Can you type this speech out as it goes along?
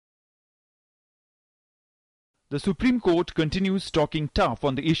The Supreme Court continues talking tough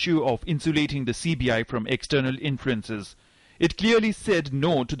on the issue of insulating the CBI from external influences. It clearly said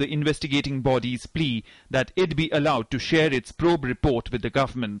no to the investigating body's plea that it be allowed to share its probe report with the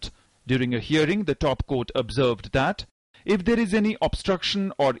government. During a hearing, the top court observed that, if there is any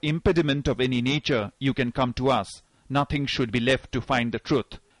obstruction or impediment of any nature, you can come to us. Nothing should be left to find the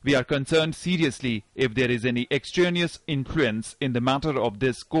truth. We are concerned seriously if there is any extraneous influence in the matter of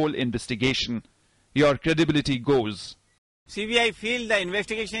this coal investigation. Your credibility goes. CBI feel the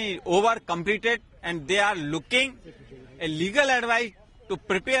investigation is over, completed, and they are looking a legal advice to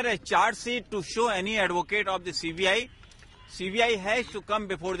prepare a charge sheet to show any advocate of the CBI. CBI has to come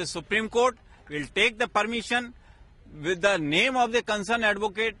before the Supreme Court, will take the permission with the name of the concerned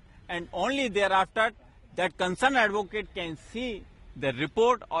advocate, and only thereafter that concerned advocate can see the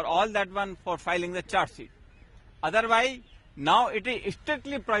report or all that one for filing the charge sheet. Otherwise, now it is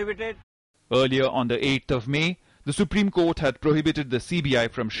strictly prohibited. Earlier on the 8th of May, the Supreme Court had prohibited the CBI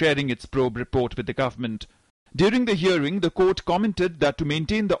from sharing its probe report with the government. During the hearing, the court commented that to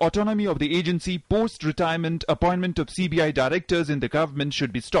maintain the autonomy of the agency, post-retirement appointment of CBI directors in the government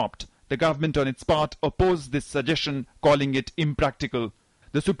should be stopped. The government on its part opposed this suggestion, calling it impractical.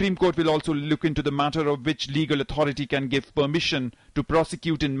 The Supreme Court will also look into the matter of which legal authority can give permission to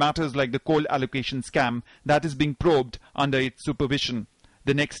prosecute in matters like the coal allocation scam that is being probed under its supervision.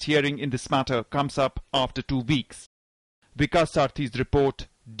 The next hearing in this matter comes up after 2 weeks. Vikas Sarthi's report,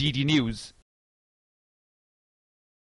 DD News.